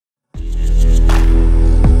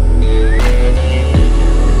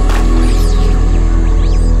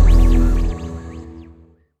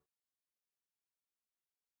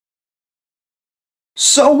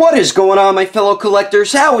So what is going on, my fellow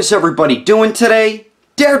collectors? How is everybody doing today?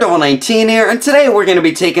 Daredevil19 here, and today we're going to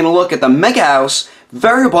be taking a look at the Megahouse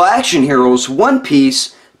Variable Action Heroes One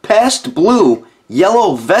Piece Past Blue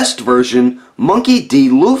Yellow Vest version Monkey D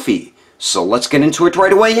Luffy. So let's get into it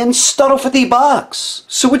right away and start off with the box.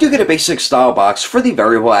 So we do get a basic style box for the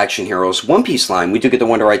Variable Action Heroes One Piece line. We do get the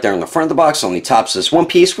window right there in the front of the box. On the top says One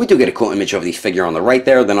Piece. We do get a cool image of the figure on the right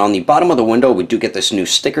there. Then on the bottom of the window we do get this new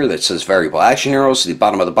sticker that says Variable Action Heroes. The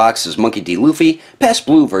bottom of the box is Monkey D Luffy, Past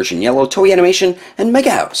Blue version Yellow, Toei Animation, and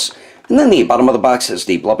Megahouse. And then the bottom of the box has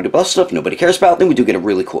the blah blah blah stuff nobody cares about. Then we do get a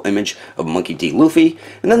really cool image of Monkey D Luffy.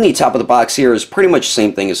 And then the top of the box here is pretty much the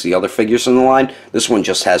same thing as the other figures in the line. This one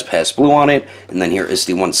just has Past Blue on it. And then here is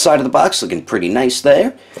the one side of the box, looking pretty nice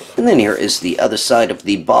there. And then here is the other side of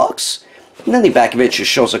the box. And then the back of it just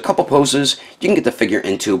shows a couple poses you can get the figure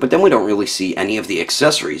into, but then we don't really see any of the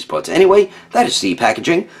accessories. But anyway, that is the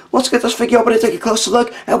packaging. Let's get this figure open and take a closer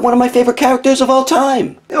look at one of my favorite characters of all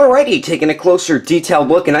time. Alrighty, taking a closer detailed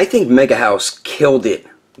look, and I think Megahouse killed it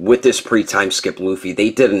with this pre-time skip Luffy. They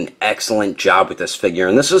did an excellent job with this figure,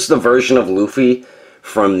 and this is the version of Luffy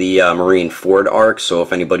from the Marineford arc, so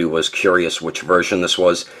if anybody was curious which version this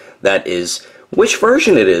was, that is which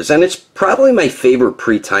version it is, and it's probably my favorite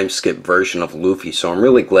pre-time skip version of Luffy, so I'm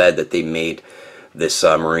really glad that they made this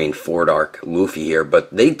Marineford arc Luffy here. But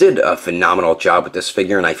they did a phenomenal job with this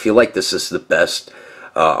figure, and I feel like this is the best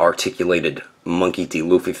articulated Monkey D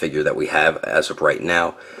Luffy figure that we have as of right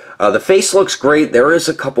now. The face looks great. There is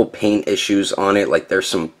a couple paint issues on it, like there's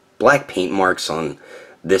some black paint marks on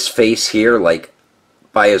this face here, like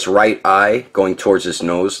by his right eye going towards his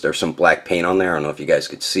nose. There's some black paint on there. I don't know if you guys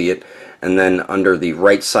could see it. And then under the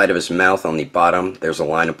right side of his mouth on the bottom, there's a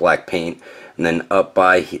line of black paint. And then up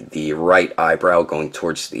by the right eyebrow going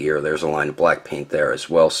towards the ear, there's a line of black paint there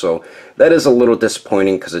as well. So that is a little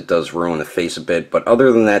disappointing because it does ruin the face a bit. But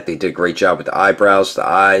other than that, they did a great job with the eyebrows, the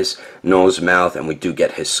eyes, nose, mouth, and we do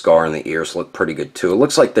get his scar on the ears look pretty good too. It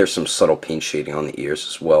looks like there's some subtle paint shading on the ears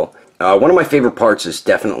as well. One of my favorite parts is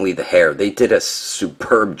definitely the hair. They did a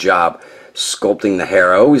superb job sculpting the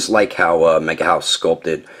hair. I always like how Megahouse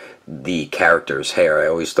sculpted the character's hair. I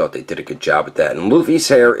always thought they did a good job with that. And Luffy's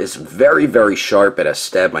hair is very, very sharp. It has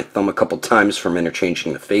stabbed my thumb a couple times from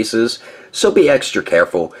interchanging the faces, so be extra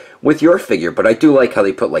careful with your figure. But I do like how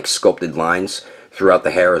they put like sculpted lines throughout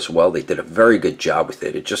the hair as well. They did a very good job with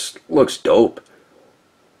it. It just looks dope.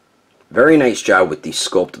 Very nice job with the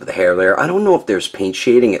sculpt of the hair there. I don't know if there's paint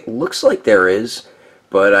shading. It looks like there is,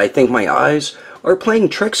 but I think my eyes are playing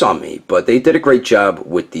tricks on me. But they did a great job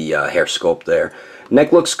with the hair sculpt there.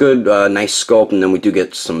 Neck looks good, nice sculpt, and then we do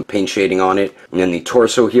get some paint shading on it. And then the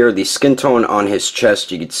torso here, the skin tone on his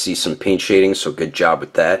chest, you can see some paint shading, so good job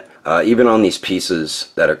with that. Even on these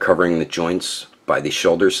pieces that are covering the joints by the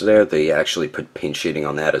shoulders there, they actually put paint shading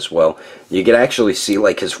on that as well. You can actually see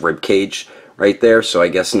like his rib cage right there, so I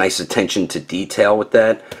guess nice attention to detail with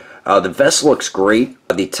that. The vest looks great.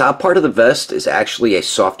 The top part of the vest is actually a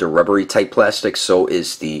softer rubbery type plastic, so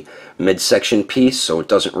is the midsection piece, so it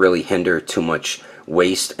doesn't really hinder too much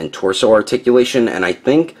waist and torso articulation. And I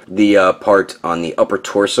think the part on the upper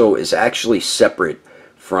torso is actually separate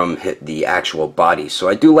from the actual body, so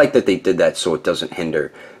I do like that they did that so it doesn't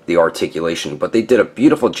hinder the articulation. But they did a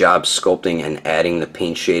beautiful job sculpting and adding the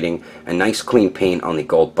paint shading and nice clean paint on the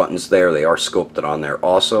gold buttons there. They are sculpted on there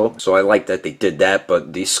also, so I like that they did that.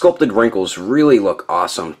 But the sculpted wrinkles really look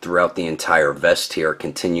awesome throughout the entire vest here. It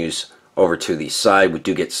continues over to the side. We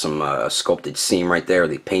do get some sculpted seam right there.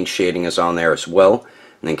 The paint shading is on there as well.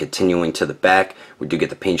 And then continuing to the back, we do get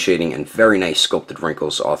the paint shading and very nice sculpted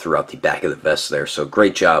wrinkles all throughout the back of the vest there. So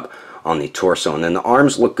great job on the torso. And then the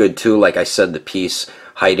arms look good too. Like I said, the piece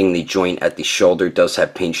hiding the joint at the shoulder does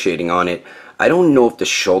have paint shading on it. I don't know if the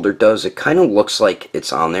shoulder does. It kind of looks like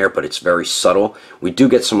it's on there, but it's very subtle. We do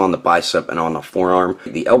get some on the bicep and on the forearm.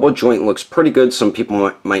 The elbow joint looks pretty good. Some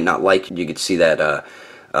people might not like it. You could see that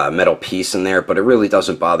metal piece in there, but it really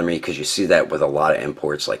doesn't bother me because you see that with a lot of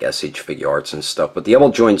imports like SH Figure Arts and stuff. But the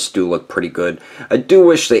elbow joints do look pretty good. I do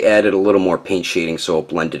wish they added a little more paint shading so it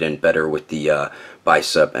blended in better with the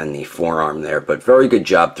bicep and the forearm there, but very good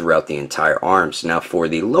job throughout the entire arms. Now for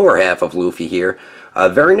the lower half of Luffy here,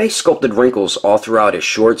 very nice sculpted wrinkles all throughout his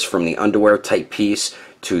shorts, from the underwear type piece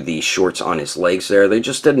to the shorts on his legs there. They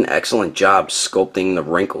just did an excellent job sculpting the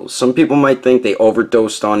wrinkles. Some people might think they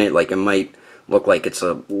overdosed on it, like it might look like it's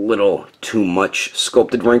a little too much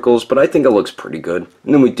sculpted wrinkles, but I think it looks pretty good.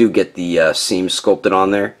 And then we do get the seams sculpted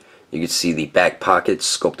on there. You can see the back pockets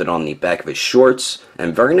sculpted on the back of his shorts,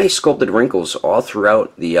 and very nice sculpted wrinkles all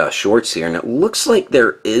throughout the shorts here. And it looks like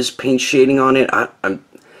there is paint shading on it.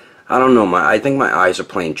 I I don't know, I think my eyes are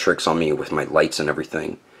playing tricks on me with my lights and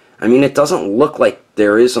everything. I mean, it doesn't look like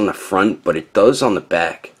there is on the front, but it does on the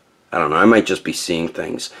back. I don't know, I might just be seeing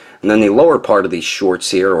things. And then the lower part of these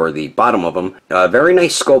shorts here, or the bottom of them, very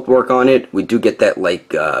nice sculpt work on it. We do get that,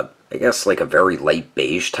 like, I guess like a very light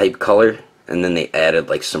beige type color. And then they added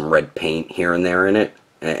like some red paint here and there in it.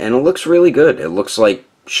 And it looks really good. It looks like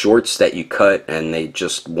shorts that you cut and they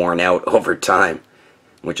just worn out over time.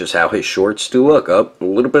 Which is how his shorts do look. Up a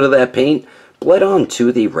little bit of that paint bled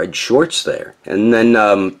onto the red shorts there. And then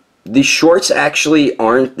the shorts actually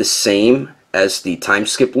aren't the same as the time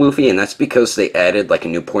skip Luffy, and that's because they added like a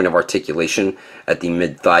new point of articulation at the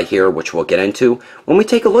mid-thigh here, which we'll get into when we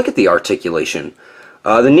take a look at the articulation.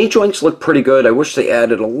 The knee joints look pretty good. I wish they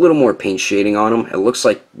added a little more paint shading on them. It looks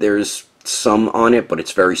like there's some on it, but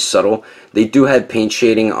it's very subtle. They do have paint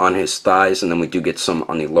shading on his thighs, and then we do get some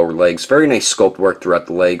on the lower legs. Very nice sculpt work throughout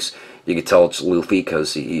the legs. You can tell it's Luffy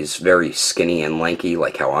because he's very skinny and lanky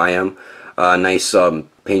like how I am. Nice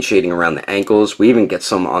paint shading around the ankles. We even get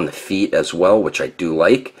some on the feet as well, which I do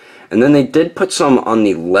like. And then they did put some on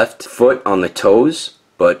the left foot on the toes,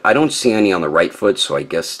 but I don't see any on the right foot, so I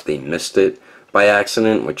guess they missed it by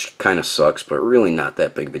accident, which kind of sucks, but really not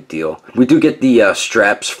that big of a deal. We do get the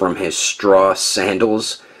straps from his straw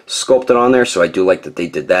sandals sculpted on there, so I do like that they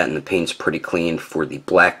did that, and the paint's pretty clean for the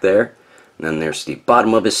black there. And then there's the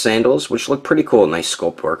bottom of his sandals, which look pretty cool. Nice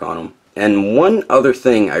sculpt work on them. And one other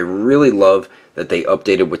thing I really love that they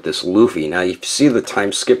updated with this Luffy. Now you see the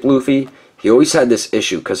time skip Luffy, he always had this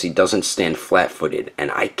issue because he doesn't stand flat-footed,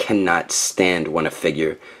 and I cannot stand when a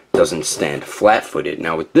figure doesn't stand flat-footed.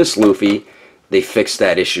 Now with this Luffy, they fixed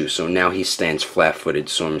that issue, so now he stands flat-footed,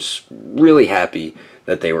 so I'm really happy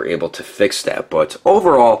that they were able to fix that. But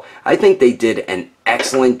overall, I think they did an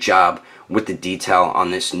excellent job with the detail on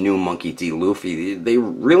this new Monkey D Luffy. They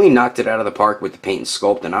really knocked it out of the park with the paint and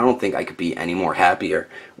sculpt, and I don't think I could be any more happier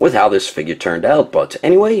with how this figure turned out. But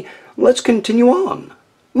anyway, let's continue on.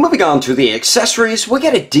 Moving on to the accessories, we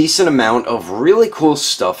get a decent amount of really cool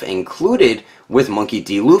stuff included with Monkey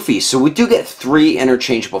D Luffy. So we do get 3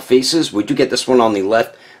 interchangeable faces. We do get this one on the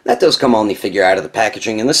left. That does come on the figure out of the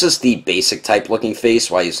packaging, and this is the basic type looking face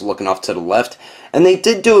while he's looking off to the left. And they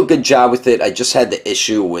did do a good job with it. I just had the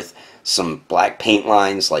issue with some black paint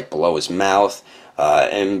lines like below his mouth,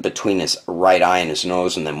 in between his right eye and his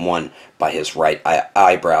nose, and then one by his right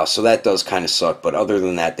eyebrow. So that does kind of suck, but other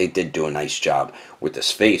than that, they did do a nice job with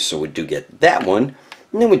this face. So we do get that one,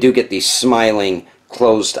 and then we do get the smiling,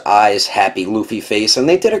 closed eyes, happy Luffy face, and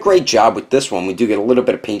they did a great job with this one. We do get a little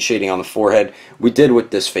bit of paint shading on the forehead. We did with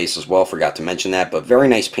this face as well, forgot to mention that, but very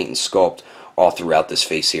nice paint and sculpt all throughout this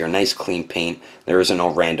face here. Nice clean paint. There isn't no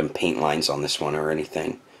random paint lines on this one or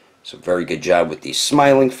anything. So very good job with the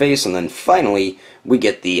smiling face. And then finally, we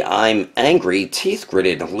get the I'm angry, teeth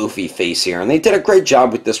gritted Luffy face here. And they did a great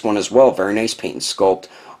job with this one as well. Very nice paint and sculpt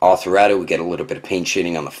all throughout it. We get a little bit of paint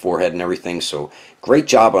shading on the forehead and everything. So great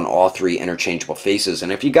job on all 3 interchangeable faces.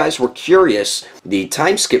 And if you guys were curious, the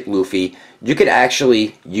time skip Luffy, you could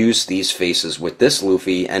actually use these faces with this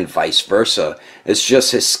Luffy and vice versa. It's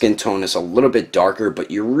just his skin tone is a little bit darker, but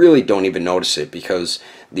you really don't even notice it because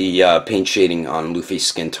the paint shading on Luffy's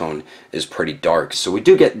skin tone is pretty dark. So we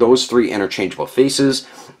do get those 3 interchangeable faces,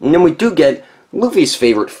 and then we do get Luffy's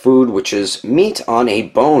favorite food, which is meat on a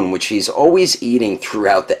bone, which he's always eating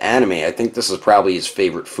throughout the anime. I think this is probably his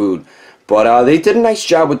favorite food. But they did a nice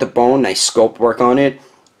job with the bone, nice sculpt work on it.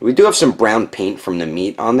 We do have some brown paint from the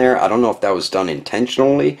meat on there. I don't know if that was done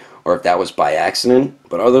intentionally or if that was by accident.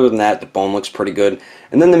 But other than that, the bone looks pretty good.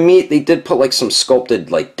 And then the meat, they did put like some sculpted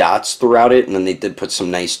like dots throughout it. And then they did put some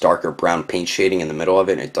nice darker brown paint shading in the middle of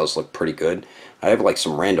it. And it does look pretty good. I have like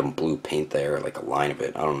some random blue paint there, like a line of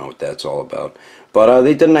it. I don't know what that's all about. But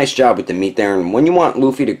they did a nice job with the meat there. And when you want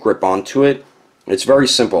Luffy to grip onto it, it's very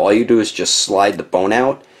simple. All you do is just slide the bone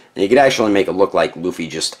out. And you could actually make it look like Luffy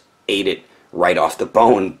just ate it right off the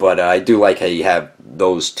bone. But I do like how you have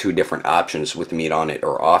those 2 different options with meat on it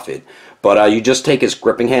or off it. But you just take his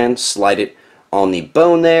gripping hand, slide it on the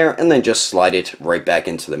bone there, and then just slide it right back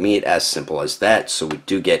into the meat. As simple as that. So we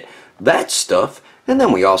do get that stuff. And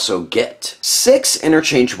then we also get 6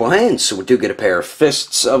 interchangeable hands. So we do get a pair of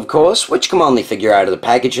fists, of course, which come on the figure out of the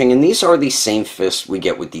packaging. And these are the same fists we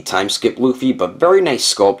get with the time skip Luffy, but very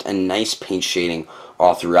nice sculpt and nice paint shading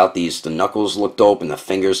all throughout these. The knuckles look dope and the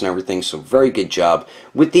fingers and everything, so very good job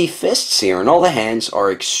with the fists here. And all the hands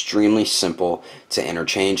are extremely simple to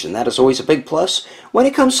interchange, and that is always a big plus when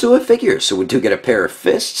it comes to a figure. So we do get a pair of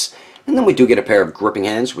fists. And then we do get a pair of gripping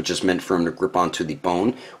hands, which is meant for him to grip onto the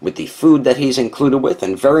bone with the food that he's included with.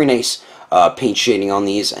 And very nice paint shading on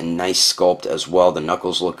these, and nice sculpt as well. The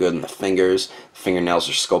knuckles look good, and the fingernails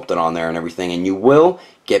are sculpted on there and everything. And you will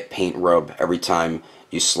get paint rub every time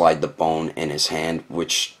you slide the bone in his hand,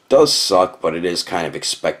 which does suck, but it is kind of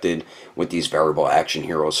expected with these variable action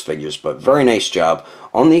heroes figures. But very nice job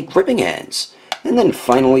on the gripping hands. And then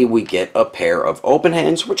finally we get a pair of open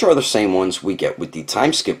hands, which are the same ones we get with the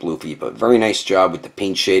time skip Luffy, but very nice job with the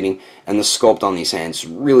paint shading, and the sculpt on these hands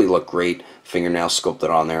really look great. Fingernails sculpted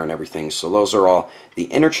on there and everything. So those are all the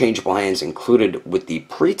interchangeable hands included with the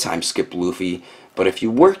pre-time skip Luffy. But if you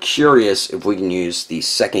were curious if we can use the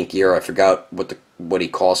second gear, I forgot what he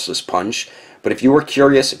calls this punch, but if you were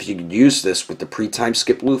curious if you could use this with the pre-time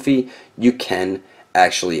skip Luffy, you can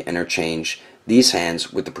actually interchange these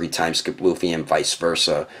hands with the pre-time skip Luffy and vice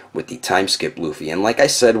versa with the time skip Luffy. And like I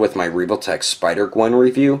said with my Reveltech Spider-Gwen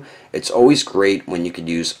review, it's always great when you could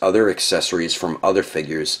use other accessories from other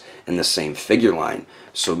figures in the same figure line.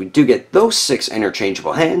 So we do get those 6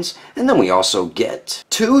 interchangeable hands, and then we also get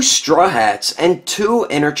 2 straw hats and 2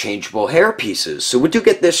 interchangeable hair pieces. So we do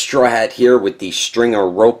get this straw hat here with the string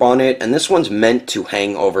or rope on it, and this one's meant to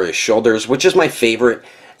hang over his shoulders, which is my favorite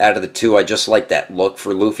out of the 2. I just like that look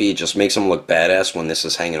for Luffy. It just makes him look badass when this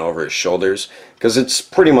is hanging over his shoulders, because it's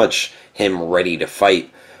pretty much him ready to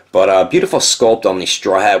fight. But beautiful sculpt on the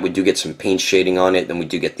straw hat. We do get some paint shading on it. Then we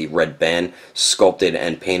do get the red band sculpted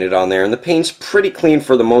and painted on there. And the paint's pretty clean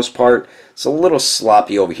for the most part. It's a little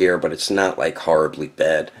sloppy over here, but it's not like horribly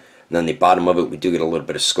bad. And then the bottom of it, we do get a little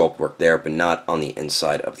bit of sculpt work there, but not on the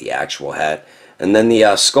inside of the actual hat. And then the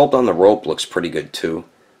sculpt on the rope looks pretty good too.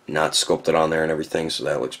 Not sculpted on there and everything, so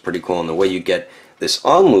that looks pretty cool. And the way you get this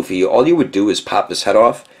on Luffy, all you would do is pop his head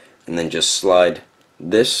off and then just slide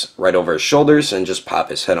this right over his shoulders and just pop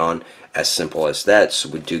his head on, as simple as that. So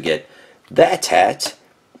we do get that hat,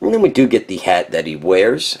 and then we do get the hat that he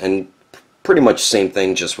wears, and pretty much same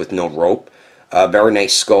thing, just with no rope. Very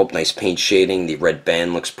nice sculpt, nice paint shading. The red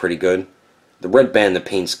band looks pretty good. The red band, the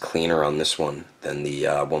paint's cleaner on this one than the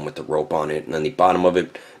one with the rope on it. And then the bottom of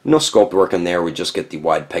it, no sculpt work in there. We just get the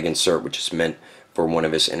wide peg insert, which is meant for one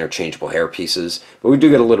of his interchangeable hair pieces. But we do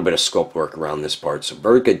get a little bit of sculpt work around this part. So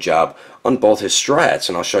very good job on both his straw hats.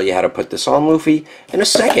 And I'll show you how to put this on Luffy in a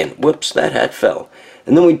second. Whoops, that hat fell.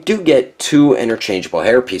 And then we do get 2 interchangeable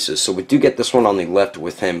hair pieces. So we do get this one on the left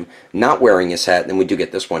with him not wearing his hat. And then we do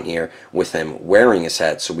get this one here with him wearing his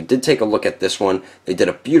hat. So we did take a look at this one. They did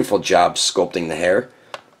a beautiful job sculpting the hair.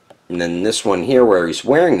 And then this one here where he's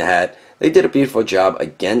wearing the hat, they did a beautiful job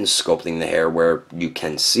again sculpting the hair where you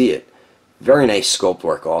can see it. Very nice sculpt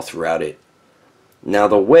work all throughout it. Now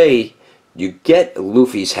the way you get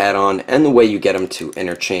Luffy's hat on and the way you get him to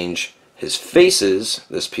interchange his faces,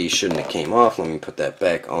 this piece shouldn't have came off. Let me put that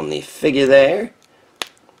back on the figure there.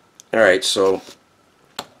 Alright, so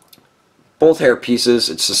both hair pieces,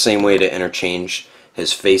 it's the same way to interchange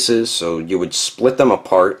his faces. So you would split them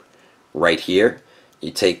apart right here. You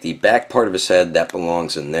take the back part of his head, that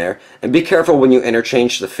belongs in there. And be careful when you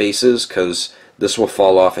interchange the faces, because this will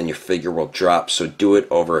fall off and your figure will drop. So do it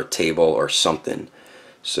over a table or something.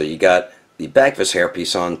 So you got the back of his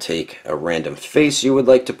hairpiece on. Take a random face you would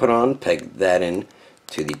like to put on. Peg that in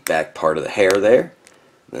to the back part of the hair there.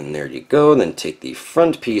 Then there you go. Then take the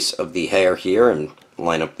front piece of the hair here and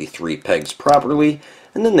line up the 3 pegs properly.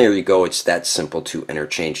 And then there you go. It's that simple to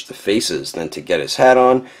interchange the faces. Then to get his hat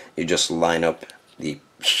on, you just line up the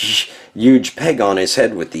huge peg on his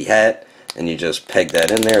head with the hat, and you just peg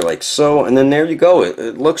that in there like so, and then there you go.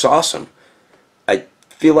 It looks awesome. I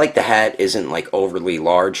feel like the hat isn't like overly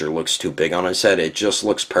large or looks too big on his head. It just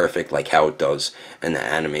looks perfect like how it does in the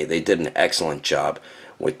anime. They did an excellent job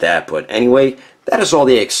with that. But anyway, that is all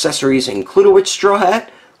the accessories included with Straw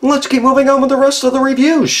Hat. Let's keep moving on with the rest of the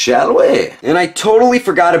reviews, shall we? And I totally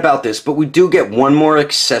forgot about this, but we do get one more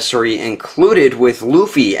accessory included with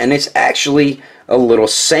Luffy, and it's actually a little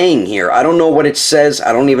saying here. I don't know what it says.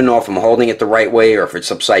 I don't even know if I'm holding it the right way or if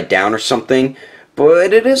it's upside down or something,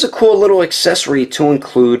 but it is a cool little accessory to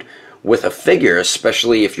include with a figure,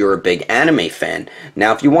 especially if you're a big anime fan.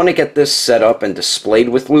 Now, if you want to get this set up and displayed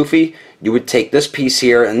with Luffy, you would take this piece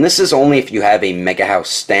here, and this is only if you have a Megahouse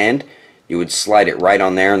stand. You would slide it right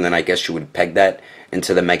on there, and then I guess you would peg that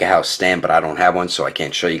into the Megahouse stand, but I don't have one, so I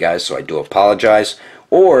can't show you guys, so I do apologize.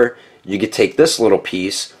 Or you could take this little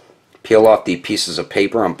piece, peel off the pieces of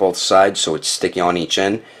paper on both sides so it's sticky on each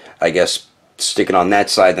end. I guess stick it on that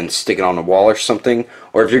side, then stick it on the wall or something.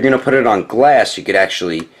 Or if you're going to put it on glass, you could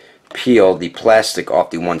actually peel the plastic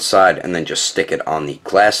off the one side and then just stick it on the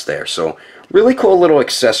glass there. So really cool little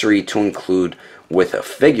accessory to include with a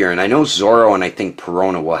figure. And I know Zoro and I think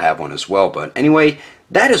Perona will have one as well. But anyway,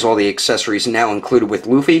 that is all the accessories now included with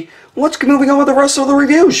Luffy. Let's get moving on with the rest of the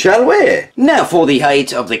review, shall we? Now for the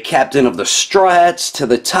height of the Captain of the Straw Hats. To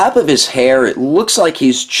the top of his hair, it looks like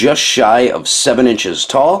he's just shy of 7 inches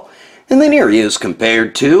tall. And then here he is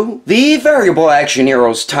compared to the Variable Action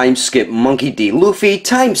Heroes Time Skip Monkey D Luffy,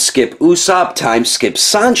 Time Skip Usopp, Time Skip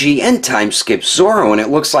Sanji, and Time Skip Zoro. And it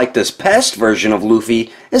looks like this past version of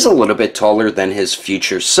Luffy is a little bit taller than his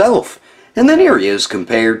future self. And then here he is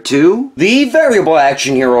compared to the Variable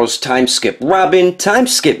Action Heroes Time Skip Robin, Time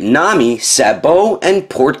Skip Nami, Sabo, and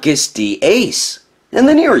Portgas D Ace. And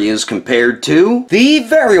then here he is compared to the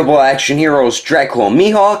Variable Action Heroes Dracula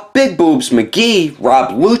Mihawk, Big Boobs McGee,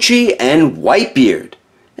 Rob Lucci, and Whitebeard.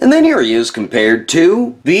 And then here he is compared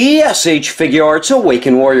to the SH Figure Arts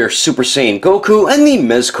Awakened Warrior Super Saiyan Goku and the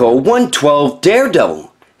Mezco 112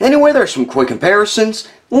 Daredevil. Anyway, there's some quick comparisons.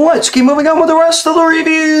 Let's keep moving on with the rest of the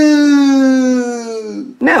review!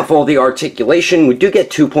 Now for the articulation, we do get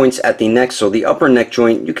 2 points at the neck, so the upper neck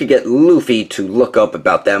joint, you could get Luffy to look up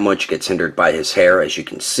about that much, gets hindered by his hair, as you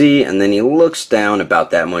can see, and then he looks down about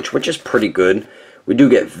that much, which is pretty good. We do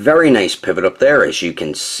get very nice pivot up there, as you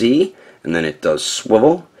can see, and then it does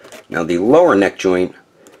swivel. Now the lower neck joint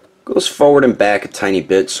goes forward and back a tiny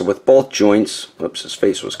bit, so with both joints, whoops, his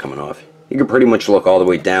face was coming off. You can pretty much look all the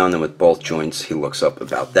way down, and with both joints, he looks up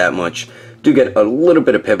about that much. Do get a little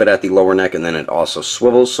bit of pivot at the lower neck, and then it also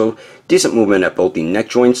swivels, so decent movement at both the neck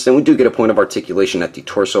joints. Then we do get a point of articulation at the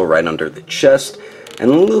torso right under the chest, and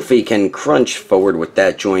Luffy can crunch forward with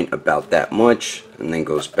that joint about that much, and then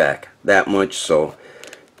goes back that much, so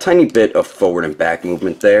tiny bit of forward and back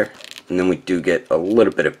movement there. And then we do get a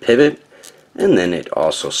little bit of pivot, and then it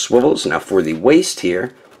also swivels. Now for the waist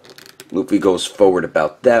here, Luffy goes forward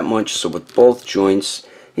about that much, so with both joints,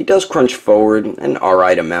 he does crunch forward an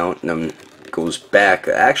alright amount, and then goes back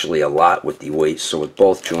actually a lot with the waist, so with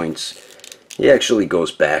both joints, he actually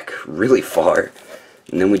goes back really far.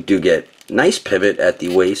 And then we do get nice pivot at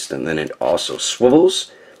the waist, and then it also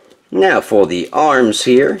swivels. Now for the arms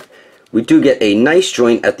here, we do get a nice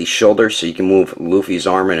joint at the shoulder, so you can move Luffy's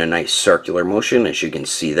arm in a nice circular motion, as you can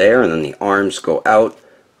see there, and then the arms go out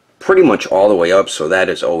pretty much all the way up, so that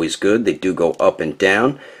is always good. They do go up and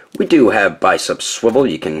down. We do have bicep swivel.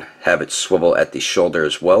 You can have it swivel at the shoulder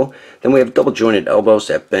as well. Then we have double jointed elbows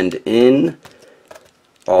that bend in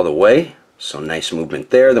all the way, so nice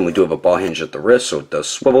movement there. Then we do have a ball hinge at the wrist, so it does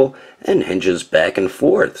swivel and hinges back and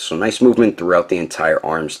forth, so nice movement throughout the entire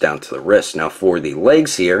arms down to the wrist. Now for the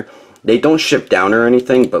legs here, they don't shift down or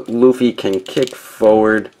anything, but Luffy can kick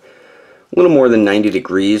forward a little more than 90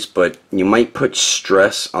 degrees, but you might put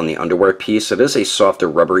stress on the underwear piece. It is a softer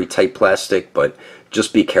rubbery type plastic, but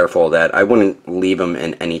just be careful of that. I wouldn't leave him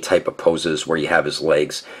in any type of poses where you have his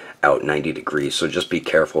legs out 90 degrees, so just be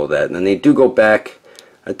careful of that. And then they do go back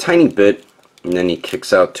a tiny bit, and then he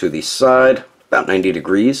kicks out to the side about 90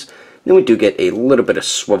 degrees. Then we do get a little bit of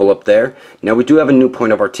swivel up there. Now we do have a new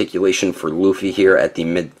point of articulation for Luffy here at the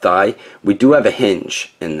mid-thigh. We do have a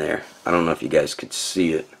hinge in there. I don't know if you guys could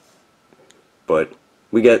see it, but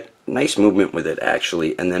we get nice movement with it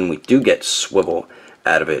actually, and then we do get swivel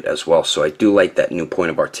out of it as well, so I do like that new point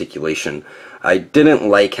of articulation. I didn't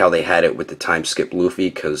like how they had it with the time skip Luffy,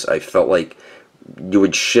 because I felt like you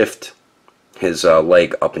would shift his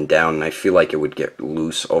leg up and down, and I feel like it would get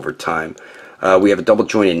loose over time. We have a double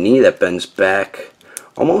jointed knee that bends back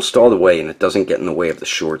almost all the way, and it doesn't get in the way of the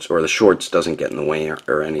shorts, or the shorts doesn't get in the way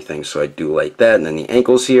or anything, so I do like that. And then the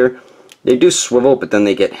ankles here, they do swivel, but then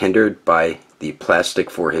they get hindered by the plastic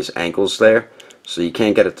for his ankles there, so you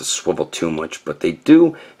can't get it to swivel too much, but they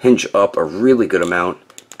do hinge up a really good amount,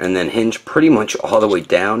 and then hinge pretty much all the way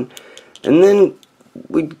down, and then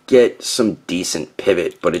we get some decent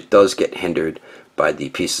pivot, but it does get hindered by the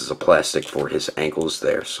pieces of plastic for his ankles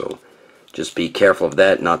there, so just be careful of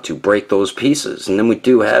that, not to break those pieces. And then we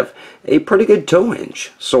do have a pretty good toe hinge.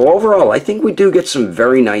 So overall, I think we do get some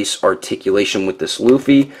very nice articulation with this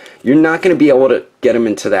Luffy. You're not going to be able to get him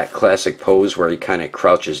into that classic pose where he kind of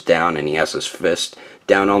crouches down and he has his fist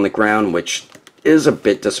down on the ground, which is a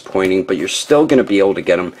bit disappointing, but you're still going to be able to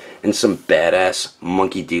get him in some badass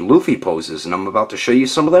Monkey D Luffy poses, and I'm about to show you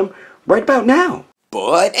some of them right about now.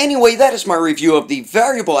 But anyway, that is my review of the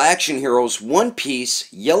Variable Action Heroes One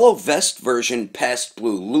Piece Yellow Vest version Past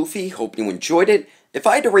Blue Luffy. Hope you enjoyed it. If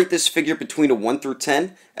I had to rate this figure between a 1 through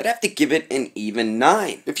 10, I'd have to give it an even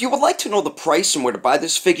 9. If you would like to know the price and where to buy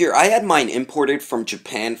this figure, I had mine imported from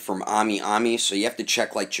Japan from Ami, so you have to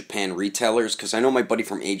check like Japan retailers, because I know my buddy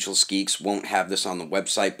from Agelessgeeks won't have this on the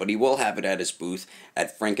website, but he will have it at his booth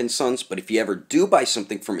at Frankensons. But if you ever do buy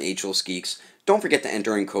something from Agelessgeeks, don't forget to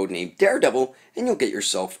enter in code name Daredevil and you'll get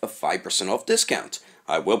yourself a 5% off discount.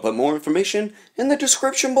 I will put more information in the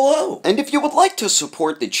description below. And if you would like to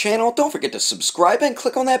support the channel, don't forget to subscribe and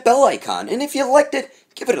click on that bell icon. And if you liked it,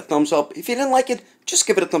 give it a thumbs up. If you didn't like it, just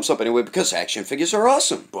give it a thumbs up anyway because action figures are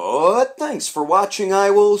awesome. But thanks for watching. I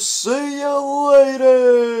will see you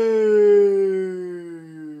later.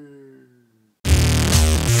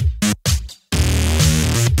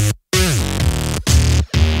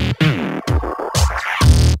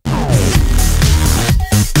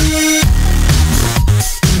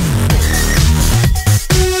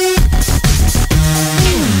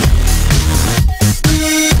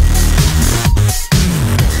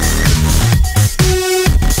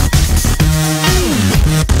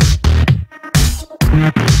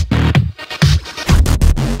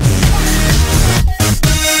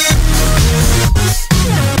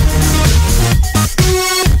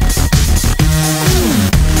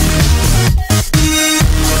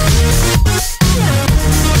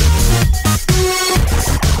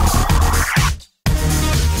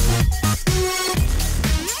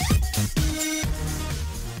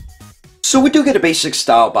 So we do get a basic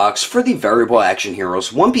style box for the Variable Action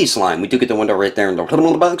Heroes One Piece line. We do get the window right there in the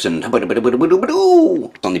box, and on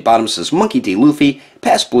the bottom says Monkey D Luffy,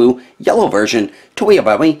 Past Blue, Yellow Version, Toei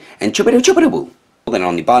Baby, and Chubidoo. Then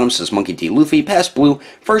on the bottom says Monkey D Luffy, Past Blue,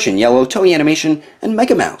 Version Yellow, Toei Animation, and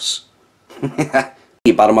Megahouse.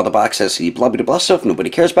 The bottom of the box has the blah blah blah stuff nobody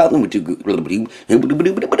cares about, and we do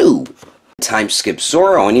time skip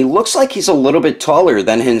Zoro, and he looks like he's a little bit taller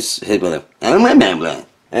than his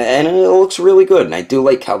and it looks really good, and I do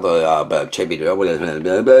like how the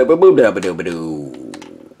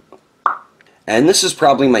and this is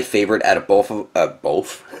probably my favorite out of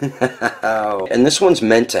both. And this one's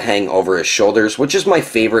meant to hang over his shoulders, which is my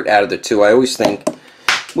favorite out of the two. I always think,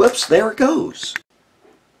 whoops, there it goes.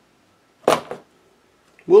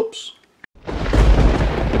 Whoops.